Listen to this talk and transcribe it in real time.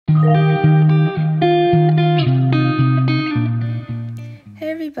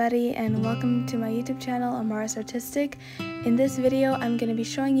everybody, and welcome to my YouTube channel, Amaris Artistic. In this video, I'm going to be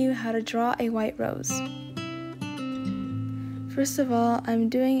showing you how to draw a white rose. First of all, I'm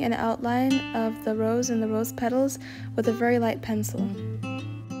doing an outline of the rose and the rose petals with a very light pencil.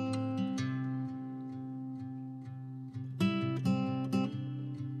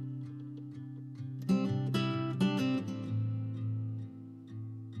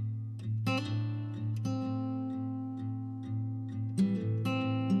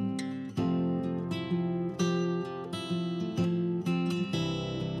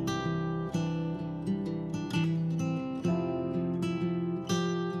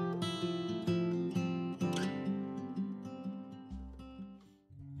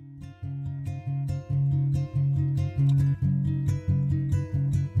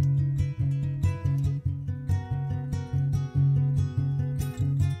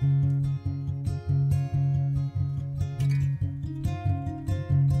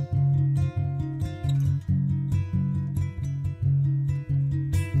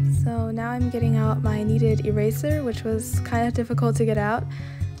 So now I'm getting out my kneaded eraser, which was kind of difficult to get out,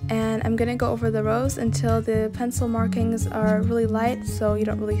 and I'm going to go over the rose until the pencil markings are really light so you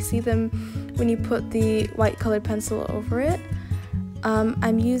don't really see them when you put the white colored pencil over it.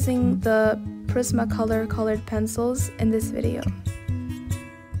 I'm using the Prismacolor colored pencils in this video.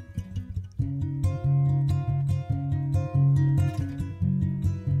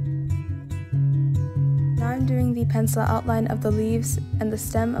 Now I'm doing the pencil outline of the leaves and the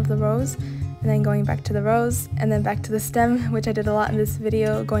stem of the rose, and then going back to the rose, and then back to the stem, which I did a lot in this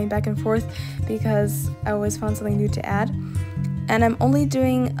video, going back and forth because I always found something new to add. And I'm only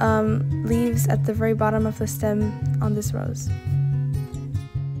doing leaves at the very bottom of the stem on this rose.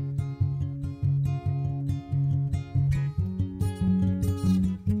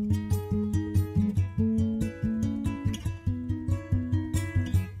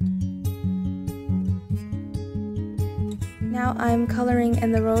 Now I'm coloring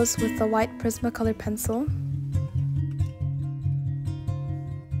in the rose with the white Prismacolor pencil.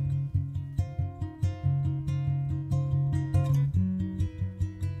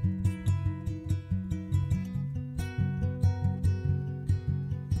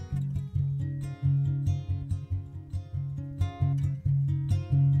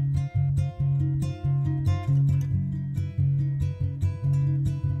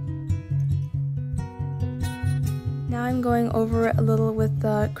 Now I'm going over it a little with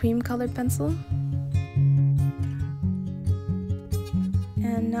the cream colored pencil.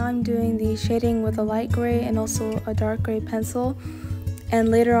 And now I'm doing the shading with a light gray and also a dark gray pencil, and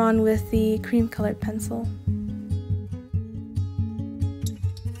later on with the cream colored pencil.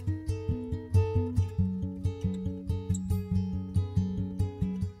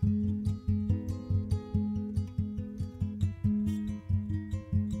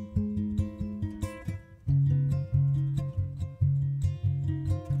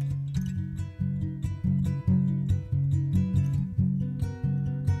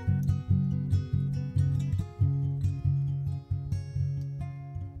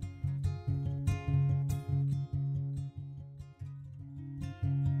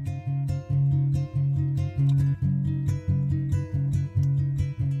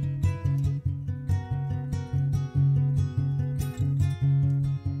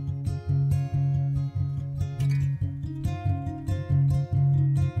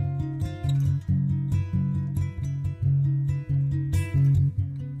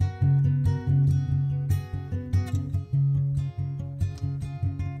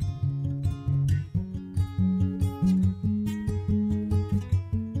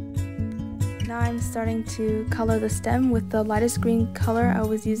 Now I'm starting to color the stem with the lightest green color I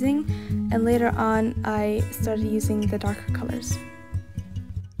was using, and later on I started using the darker colors.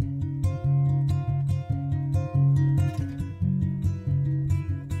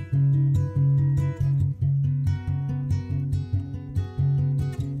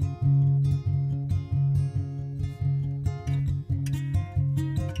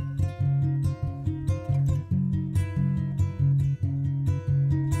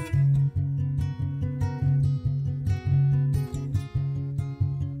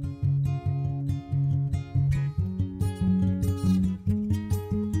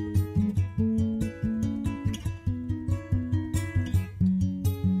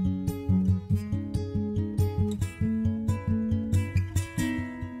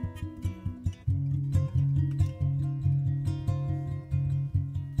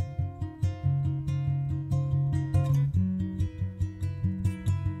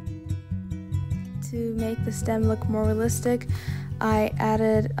 To make the stem look more realistic, I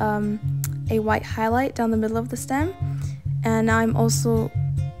added a white highlight down the middle of the stem, and now I'm also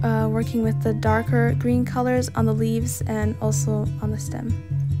working with the darker green colors on the leaves and also on the stem.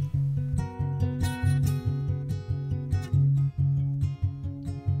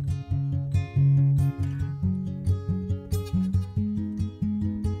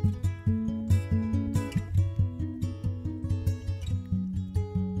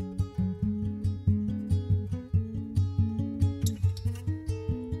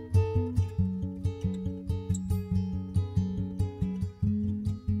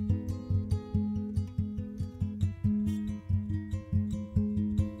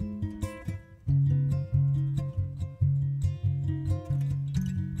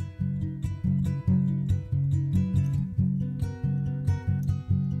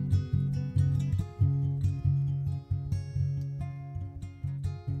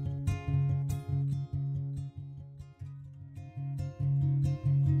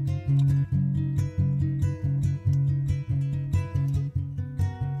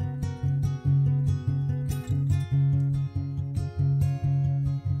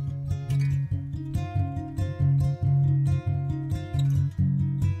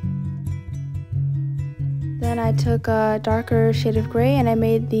 Then I took a darker shade of gray and I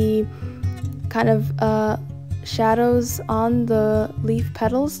made the kind of shadows on the leaf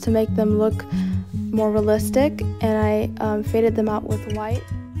petals to make them look more realistic, and I faded them out with white.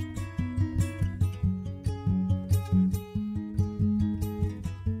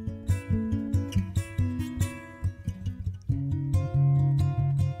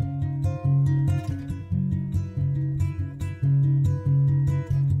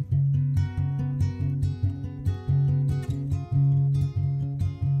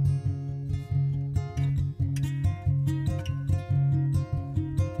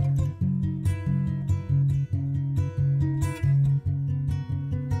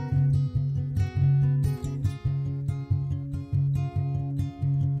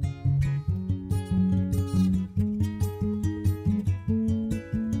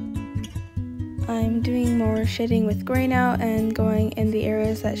 I'm doing more shading with gray now and going in the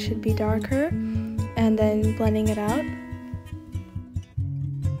areas that should be darker and then blending it out.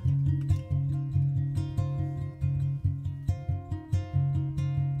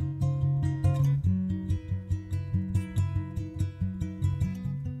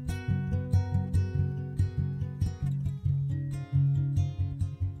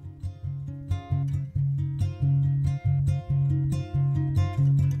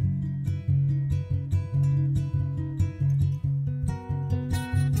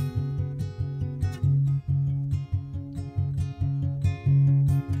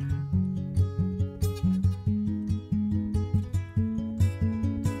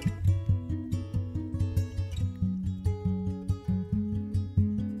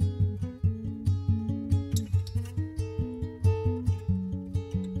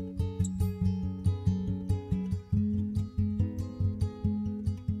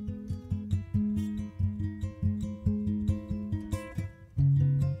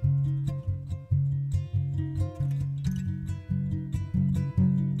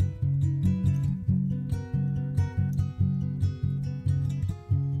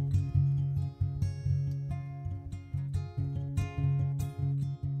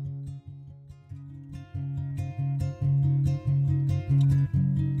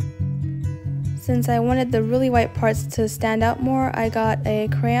 Since I wanted the really white parts to stand out more, I got a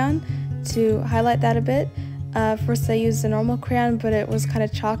crayon to highlight that a bit. First I used a normal crayon, but it was kind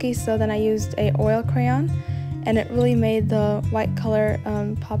of chalky, so then I used a oil crayon, and it really made the white color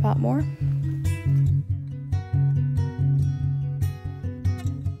pop out more.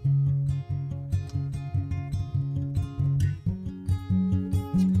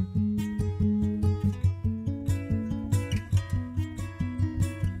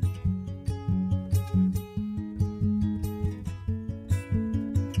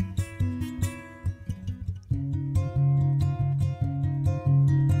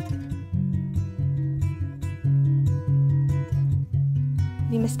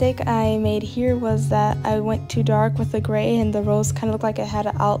 The mistake I made here was that I went too dark with the gray and the rose kind of looked like it had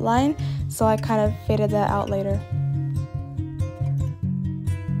an outline, so I kind of faded that out later.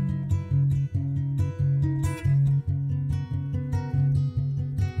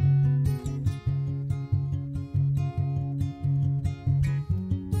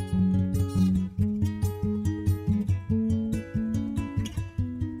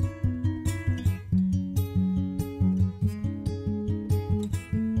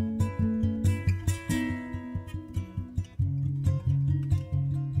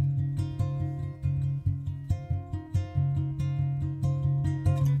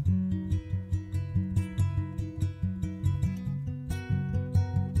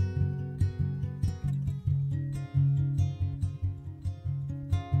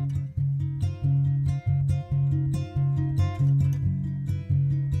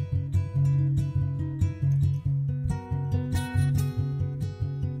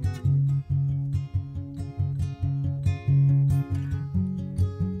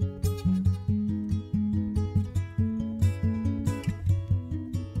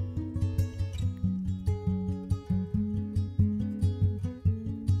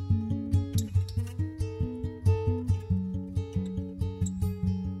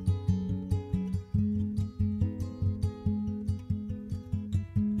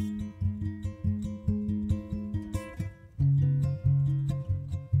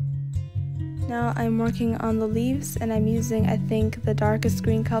 Now I'm working on the leaves, and I'm using, I think, the darkest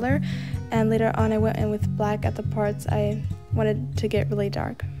green color, and later on I went in with black at the parts I wanted to get really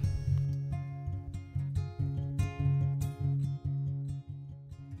dark.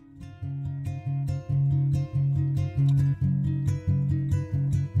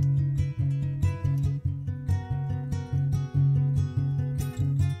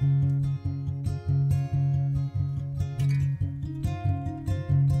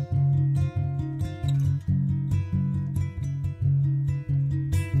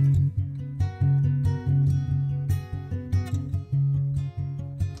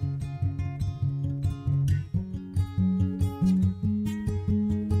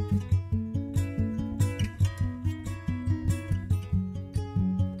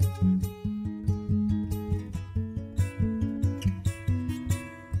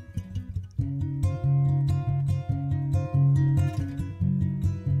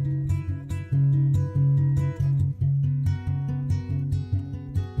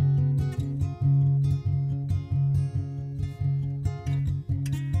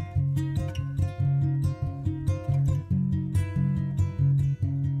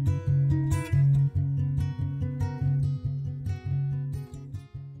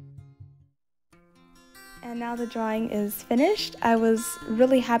 And now the drawing is finished. I was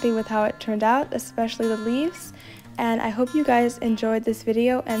really happy with how it turned out, especially the leaves. And I hope you guys enjoyed this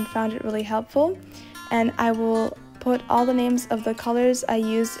video and found it really helpful. And I will put all the names of the colors I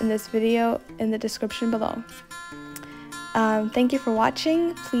used in this video in the description below. Thank you for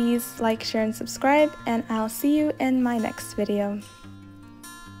watching. Please like, share, and subscribe, and I'll see you in my next video.